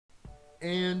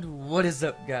And what is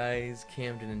up, guys?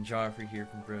 Camden and Joffrey here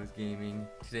from Bros Gaming.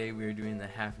 Today we are doing the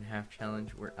half and half challenge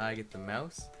where I get the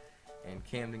mouse and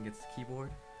Camden gets the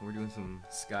keyboard. And we're doing some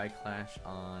Sky Clash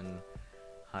on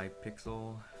high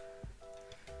pixel.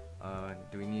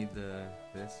 Do we need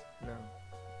this? No.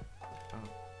 Oh.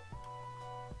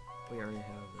 We already have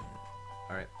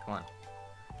that. Alright, come on.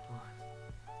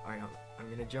 Alright, I'm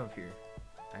gonna jump here.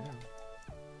 I know.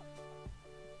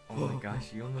 Oh my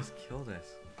gosh, you almost killed us.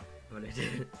 But I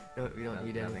did. No, we don't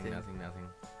need anything. Nothing.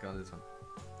 Go this one.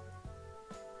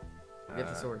 Get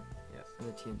the sword. Yes. And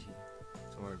the TNT.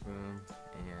 Sword, boom,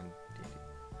 and TNT.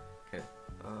 Okay.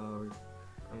 I'm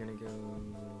gonna go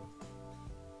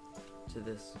to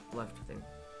this left thing.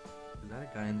 Is that a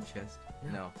guy in the chest?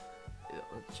 No. The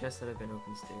chests that have been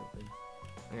open stay open.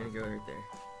 I'm gonna go right there.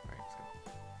 Alright, let's go.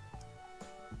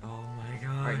 Oh my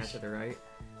gosh. Alright, now to the right.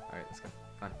 Alright, let's go.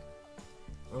 Fine.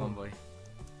 Oh. Come on, boy.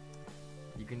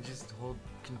 You can just hold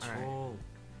control.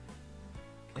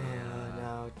 And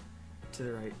now to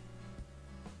the right.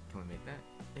 Can we make that?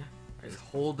 Yeah. Right, Just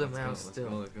hold the mouse still.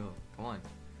 Let's go. Come on.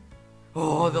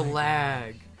 Oh, the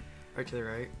lag. Right to the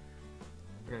right.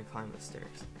 We're gonna climb the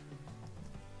stairs.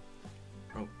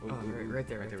 Right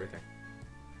there.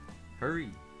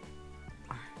 Hurry.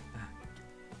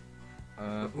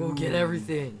 We'll get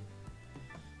everything.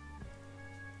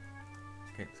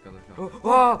 Okay, let's go.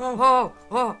 Oh!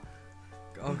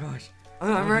 Oh gosh.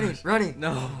 I'm running.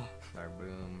 No. Alright,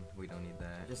 boom. We don't need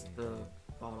that. Just the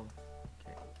bottle.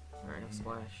 Okay. Alright, now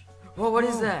splash. Oh, what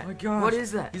is that? My gosh. What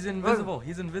is that? He's invisible.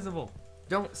 He's invisible.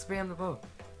 Don't spam the bow.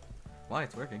 Why?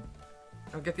 It's working.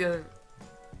 I'll get the other.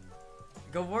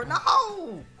 Go for it.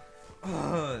 No!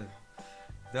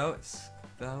 That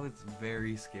was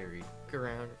very scary. Look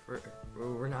around.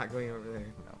 We're not going over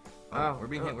there. No. Oh, we're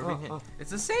being hit. We're being hit. Oh.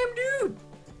 It's the same dude.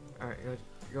 Alright,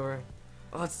 go around.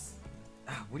 Oh, it's.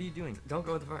 What are you doing? Don't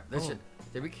go with the fire.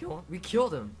 Did we kill him? We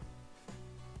killed him.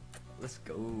 Let's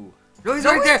go. No, he's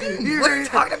right there. What are you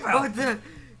talking about? Right there.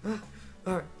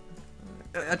 Alright.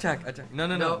 Attack.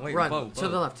 No. Wait, run. bow. To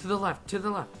the left. Go.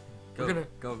 We're gonna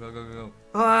Go.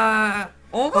 Ah!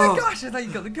 Oh my gosh, I thought you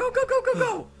go.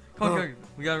 Come on,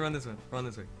 we gotta run this way. Run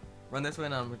this way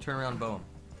and I'm gonna turn around and bow him.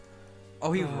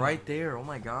 Oh, he's right there. Oh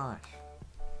my gosh.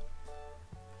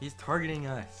 He's targeting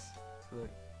us.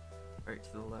 Right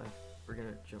to the left. We're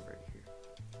gonna jump right here.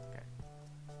 Okay.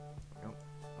 Nope.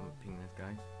 I'm gonna ping this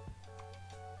guy.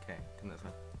 Okay, come this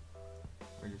way.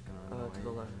 We're just gonna run to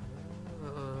the left.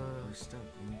 We're stuck.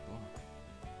 We need block.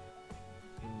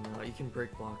 No, you can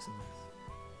break blocks in this.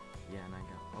 Yeah, and I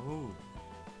got. Oh.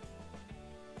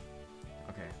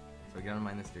 Okay. So we gotta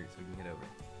mine this dirt so we can get over.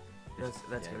 That's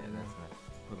good. Yeah, that's nice.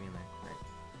 Put me in there. Right.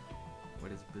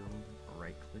 What is build?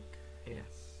 Right click.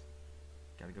 Yes.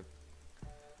 Gotta go.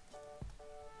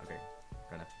 Okay.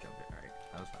 Gonna have to jump it. Alright.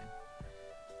 That was fine.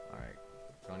 Alright.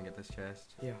 You wanna get this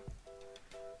chest? Yeah.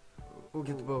 We'll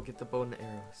get the bow. Get the bow and the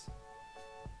arrows.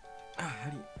 How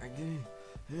do you?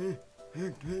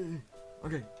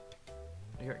 Okay.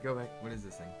 Here, go back. What is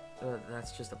this thing?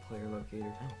 That's just a player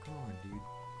locator. Oh, come on, dude.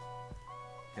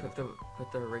 Okay,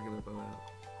 Put the regular bow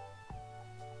out.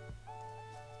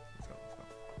 Let's go.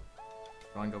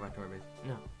 You wanna go back to our base?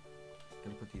 No.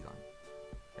 Gotta put these on.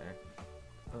 Okay.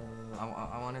 I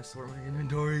I want to sort my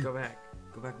inventory. Go back.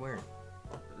 Go back where?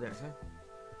 There.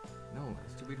 No,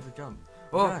 it's too big of a jump.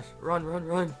 Oh, gosh. Run. Go.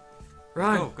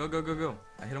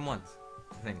 I hit him once.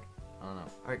 I think. I don't know.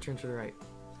 Alright, turn to the right.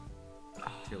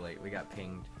 Too late. We got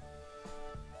pinged.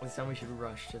 This time we should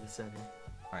rush to the center.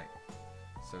 Alright.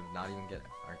 So not even get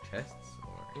our chests?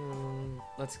 Or...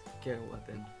 Let's get a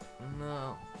weapon.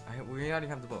 No. We already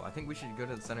have the bow. I think we should go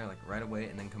to the center like right away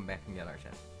and then come back and get our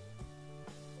chest.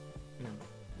 No.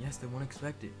 Yes, they won't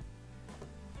expect it.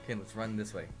 Okay, let's run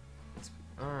this way.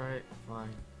 Alright,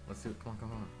 fine. Let's do it. Come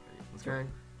on. Let's turn.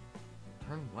 Go.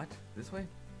 Turn what? This way?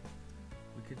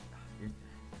 We could...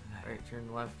 Alright,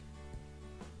 turn left.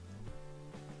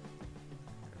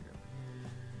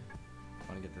 I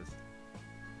want to get this.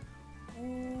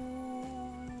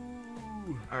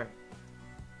 Alright.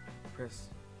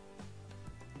 Press.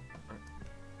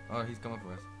 Oh, he's coming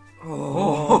for us.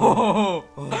 Oh!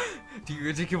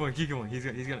 Dude, keep going. He's gonna.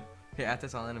 Okay, at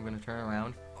this island, I'm gonna turn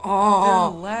around. Oh!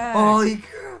 Lag. Holy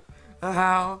crap!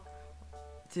 How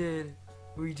did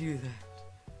we do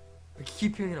that?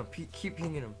 Keep pinging him. Keep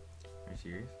pinging him. Are you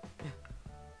serious? Yeah.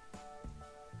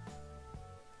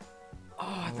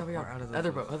 Oh, I thought we got out of the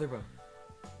other bow.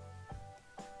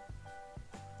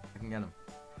 I can get him.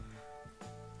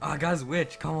 Oh, I got his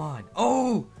witch. Come on.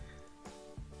 Oh!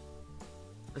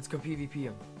 Let's go PvP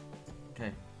him.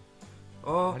 Okay.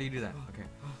 Oh. How do you do that? Okay.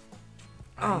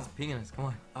 Oh, he's pinging us. Come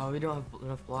on. Oh, we don't have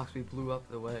enough blocks. We blew up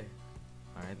the way.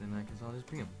 All right, then I guess I'll just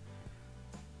ping him.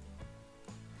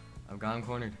 I've got him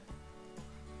cornered.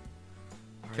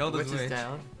 Right, Killed the his witch is witch.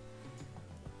 down.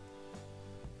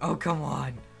 Oh, come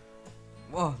on.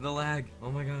 Whoa, the lag.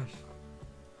 Oh my gosh.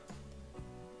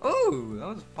 Oh, that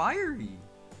was fiery.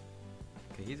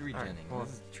 Okay, he's regenning. hold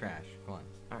This is trash. Come on.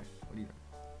 Alright. What are you doing?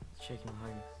 It's shaking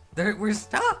behind us. We're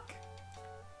stuck.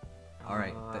 All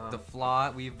right, the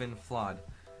flaw. We've been flawed.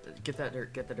 Get that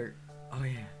dirt. Get the dirt. Oh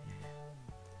yeah, yeah.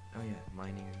 Oh yeah,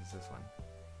 mining is this one.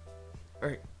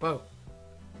 Alright, whoa.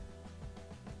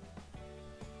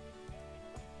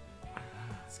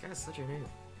 This guy's such a noob.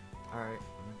 Alright.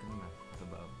 I'm not gonna mess with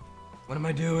the bow. What am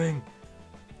I doing?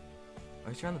 Oh,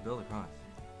 he's trying to build across.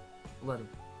 Let him.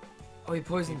 Oh, he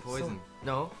poisoned. He poisoned.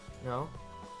 No, no.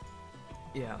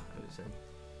 Yeah, it was him.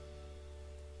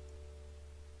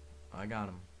 I got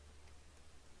him.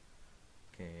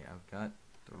 Okay, I've got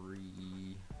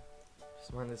 3.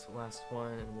 Just mind this last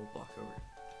one and we'll block over.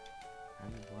 How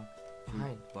do you block? Should we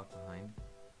Behind. Block behind.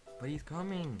 But he's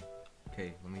coming.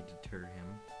 Okay, let me deter him.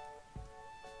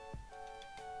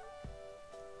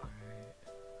 Alright.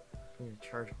 I'm gonna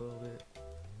charge a little bit.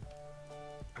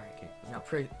 Alright, Okay, now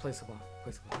place a block.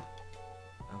 Place a block.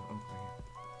 Oh, right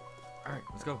here. Alright,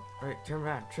 Let's go. alright, turn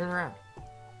around. Turn around.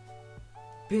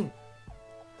 Bing.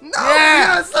 No!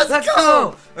 Yes, let's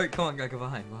go! Alright, come on, guys, go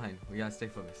behind. We gotta stay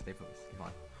focused. Stay focused. Come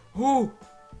on. Whoo!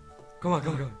 Come on.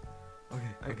 Okay. Alright,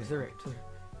 Okay. to the right, to the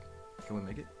right. Can we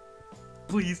make it?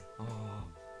 Please. Oh.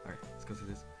 Alright, let's go through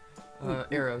this. Ooh.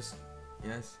 Arrows.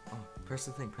 Yes. Oh, press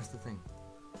the thing.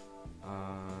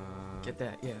 Get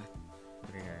that, yeah.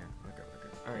 Okay, yeah. Okay.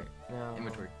 Alright, now.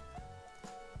 Inventory.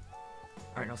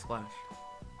 Alright, now splash.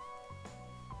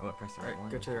 Oh, what, press the right Alright,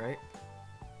 one? go to the right.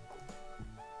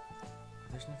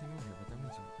 There's nothing over here, but that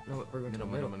means... No, we're going to the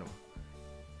middle.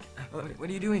 What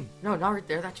are you doing? No, not right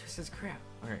there. That just says crap.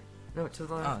 Alright. No, to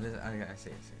the left. Oh, I see.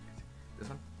 This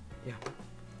one? Yeah.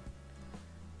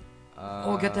 Uh,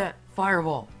 Oh, get that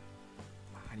fireball.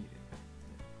 How do you do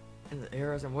And the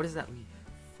arrows. And what does that leave?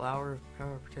 Flower of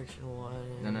power protection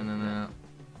 1. that? No.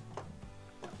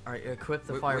 Alright, equip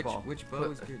the fireball. Which bow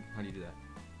is good? How do you do that?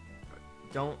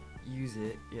 Don't use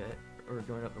it yet. Or we're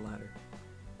going up the ladder.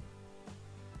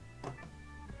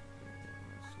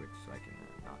 Switch so I can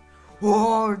not...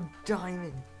 Whoa,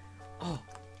 diamond. Oh,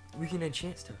 we can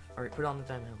enchant stuff. Alright, put on the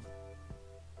diamond helmet.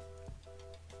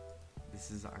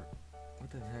 This is our...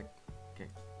 What the heck? Okay.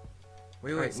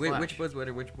 Wait, Alright, wait, splash. which bow's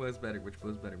better? Which bow's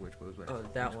better? Oh,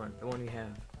 that one. The one we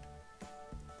have.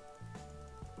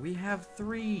 We have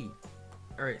 3.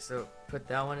 Alright, so put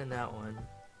that one and that one.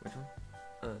 Which one?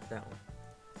 That one.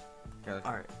 Okay, let's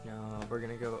Alright, now we're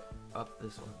gonna go up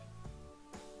this one.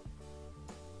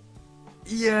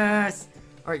 Yes!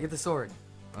 Alright, get the sword.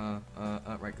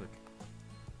 Right click.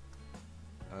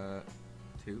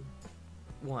 2.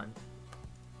 1.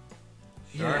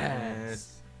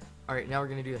 Sharpness. Alright, now we're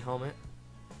gonna do the helmet.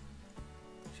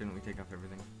 Shouldn't we take off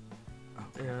everything? Oh,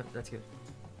 Yeah, that's good.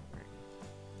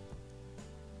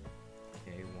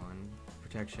 okay, 1.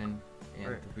 Protection. And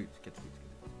Alright. the boots. Get the boots.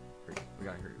 Hurry. We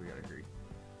gotta hurry.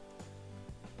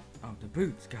 Oh, the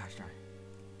boots. Gosh darn.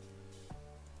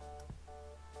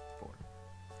 4.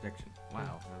 Protection.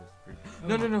 Wow, that was pretty...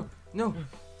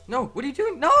 No! What are you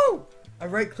doing? No! I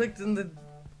right clicked in the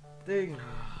thing.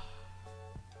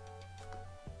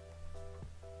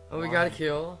 Oh, we got a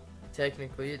kill.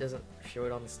 Technically, it doesn't show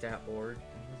it on the stat board.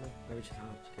 Maybe just hop.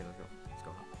 Okay, let's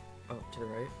go hop. Oh, to the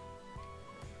right.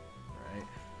 Alright.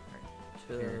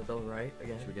 To Here. the right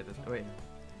again. Should we get this one? Oh, wait,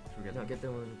 Should we get no, that? get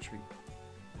the one in the tree.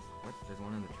 What? There's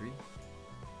one in the tree?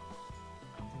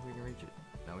 I don't think we can reach it.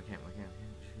 No, we can't. Here,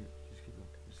 just keep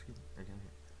looking. Just keep right down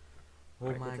here. Oh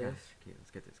Alright, my get gosh. this. Okay,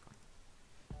 let's get this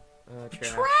going.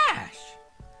 Trash.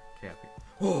 Okay, up here.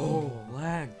 Oh,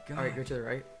 lag. God. Alright, go to the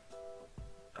right.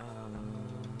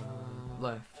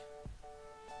 Left.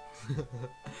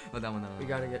 Oh, that one. We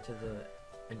gotta get to the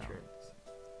entrance.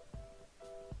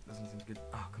 Doesn't seem good.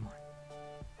 Oh, come on.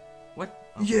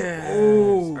 What? Oh. Yes!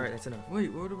 Oh. Alright, that's enough.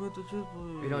 Wait, what about the chest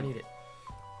plate? We don't need it.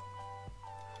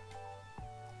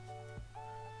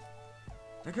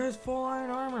 That guy's full iron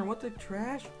armor. What the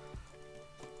trash?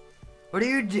 What are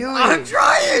you doing? I'm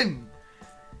trying.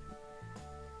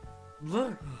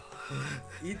 Look,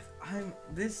 I'm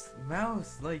this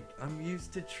mouse. Like I'm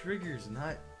used to triggers,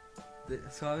 not.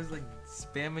 So I was like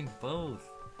spamming both.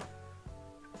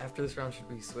 After this round, should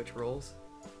we switch roles?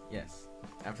 Yes.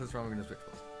 After this round, we're gonna switch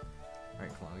roles. All right,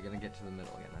 come on. We gotta get to the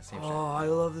middle again. That same Oh, I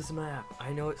love this map.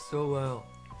 I know it so well.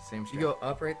 shit. Same shit. You go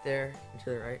up right there and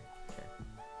to the right.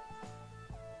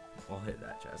 We'll hit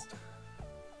that chest.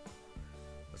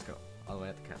 Let's go. all the way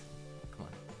at the castle. Come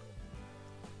on.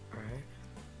 Alright.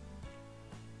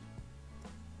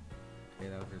 Okay,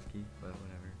 that was risky, but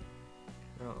whatever.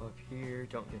 No, up here.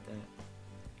 Don't get that.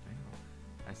 I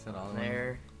know. I said all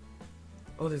There.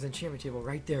 Oh, there's an enchantment table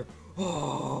right there.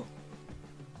 Oh!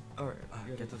 Alright.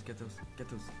 Get those.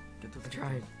 I'm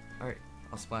trying. Alright.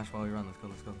 I'll splash while we run.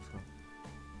 Let's go.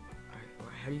 Alright.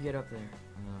 How do you get up there?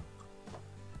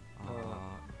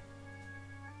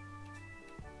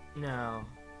 No.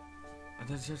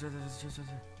 Just.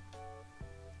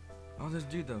 Oh, this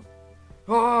dude though.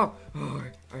 Oh!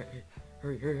 Alright.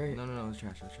 Hurry. No, it's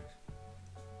trash.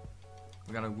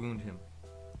 We gotta wound him.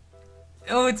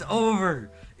 Oh, it's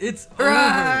over! It's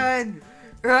Run!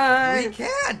 over! We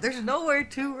can't! There's nowhere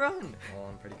to run! Well,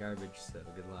 I'm pretty garbage, so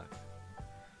good luck.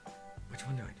 Which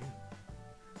one do I do?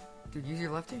 Dude, use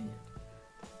your left hand.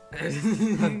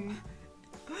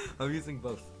 I'm using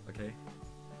both, okay?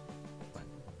 Fine.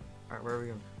 Alright, where are we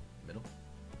going? Middle?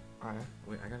 Alright.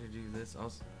 Wait, I gotta do this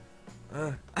also.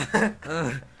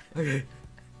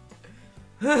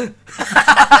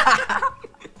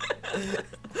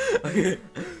 Okay.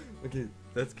 Okay,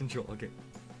 that's control, okay.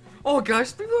 Oh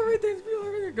gosh, people are right there.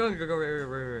 Go,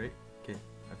 right. Okay,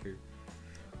 up here.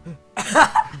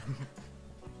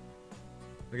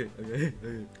 Okay.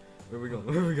 Where are we going?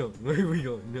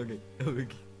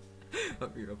 Okay.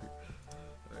 Up here.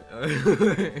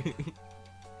 Alright.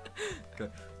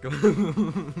 Go.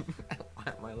 Why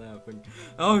am I laughing?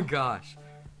 Oh gosh.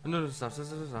 No, stop.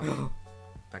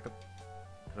 Back up.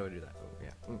 How do I do that? Oh,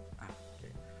 yeah.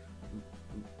 Okay.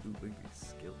 Ooh,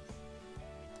 skills.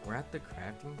 We're at the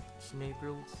crafting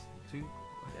snapples too.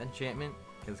 Enchantment.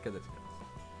 Okay, let's get this.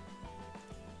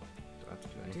 Do I have to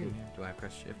do anything here? Do I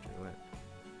press shift or what?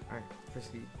 Alright, press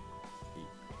E.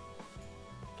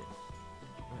 Okay.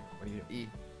 Alright, what do you do? E.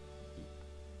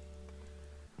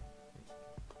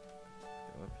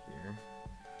 Go up here.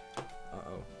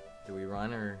 Uh-oh. Do we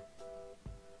run or...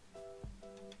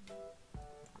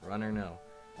 Run or no?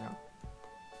 No.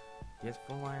 He has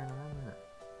full iron armor.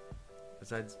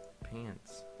 Besides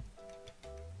pants.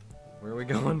 Where are we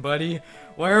going, buddy?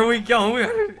 Where are we going?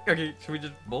 Okay, should we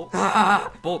just bolt?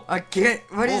 Bolt. I can't.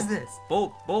 What is this?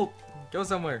 Bolt. Go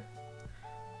somewhere.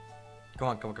 Come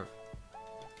on.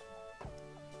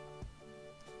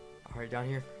 Alright, down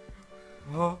here.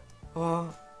 Oh.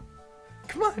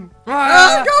 Come on. Go.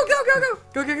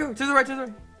 Go. To the right.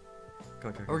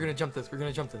 Go. We're gonna jump this.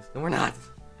 No, we're not.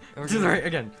 We're To the gonna- right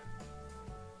again.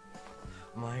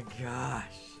 My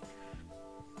gosh.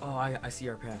 Oh, I see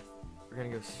our path. We're gonna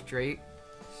go straight.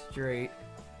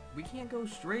 We can't go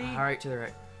straight. Alright, to the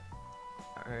right.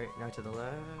 Alright, now to the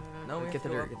left. No, we have get to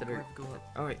the go dirt. up. Get the We dirt. have to go up.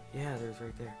 Oh wait, yeah, there's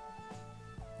right there.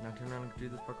 Now turn around and do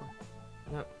this parkour.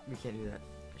 No, we can't do that.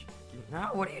 No,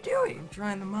 what are you doing? I'm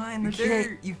trying to mine the You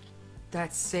can't. dirt.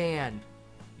 That's sand.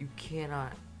 You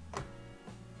cannot.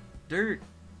 Dirt.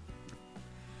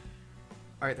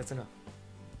 Alright, that's enough.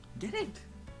 Get it.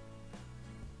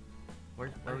 Where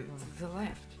are we going? To the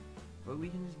left. But we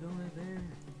can just go right there.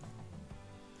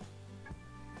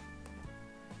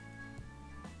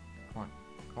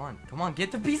 Come on,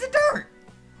 get the piece of dirt!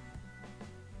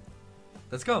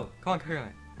 Let's go. Come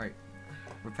on. Alright.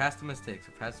 We're past the mistakes.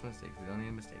 We don't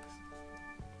need mistakes.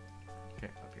 Okay,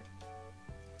 up here.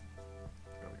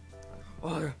 Go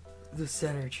here. Oh, the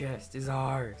center chest is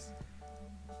ours.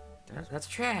 That's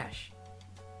trash.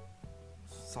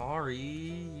 Sorry,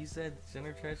 you said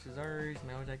center trash is ours,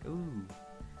 and I was like, ooh.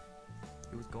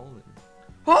 It was golden.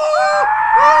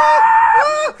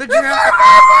 The trap.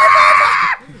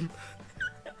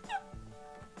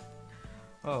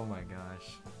 Oh my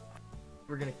gosh.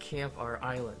 We're gonna camp our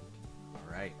island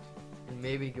Alright. and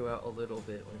maybe go out a little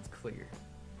bit when it's clear.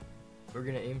 We're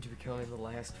gonna aim to becoming the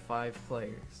last 5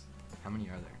 players. How many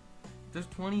are there? There's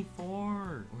 24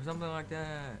 or something like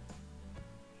that.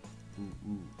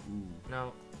 Ooh.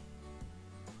 No.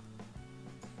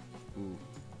 Ooh.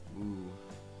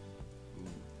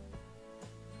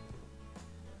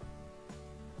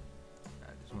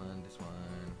 This one.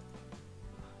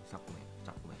 Stop pulling.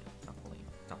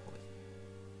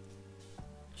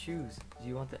 Choose. Do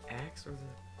you want the axe or the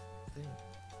thing?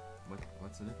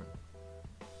 What's the difference?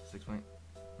 6 point.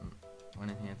 1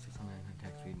 enhance, 6 on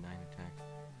attack speed, 9 attack.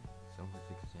 7.6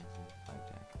 attack, 5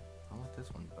 attack. I want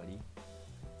this one, buddy.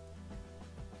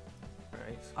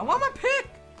 Alright. I want my pick!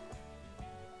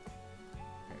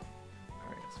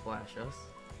 Alright, splash us.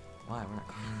 Why? We're not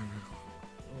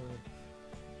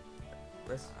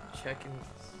Let's check and...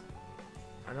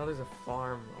 I know there's a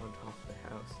farm on top of the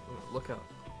house. Look up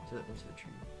into the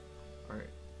tree. Alright,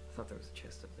 I thought there was a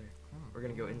chest up there. We're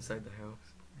gonna go inside the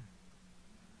house.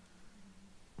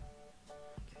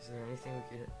 Is there anything we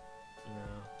could No.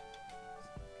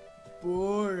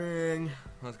 Boring.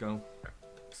 Let's go.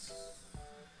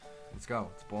 Let's go.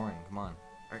 It's boring. Come on.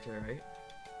 Right to the right.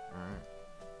 Alright.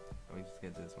 Let me just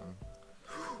get this one.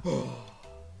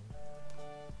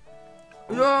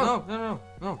 No!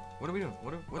 No! What are we doing?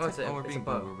 What's it's it? a- Oh, we're it's being a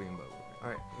boat. booed. We're being booed.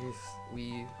 Alright,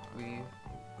 we.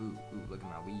 Ooh, look at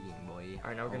my weaving, boy.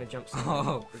 Alright, now we're gonna jump center.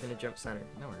 Oh. We're gonna jump center.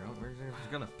 No, we're going. We're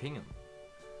just gonna ping him.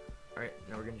 Alright,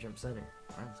 now we're gonna jump center.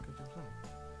 Alright, let's go jump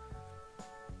center.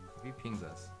 If he pings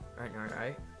us. Alright, now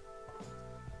right.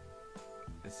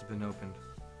 This has been opened.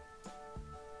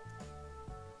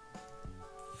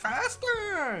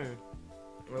 Faster!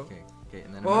 Whoa. Okay,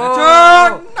 and then Whoa!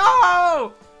 I'm gonna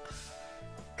no!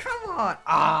 Come on!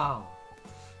 Ow!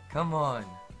 Come on.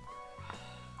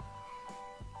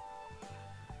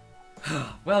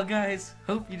 Well, guys,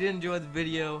 hope you did enjoy the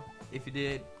video. If you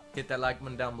did, hit that like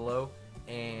button down below.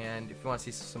 And if you want to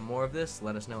see some more of this,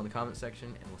 let us know in the comment section,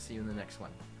 and we'll see you in the next one.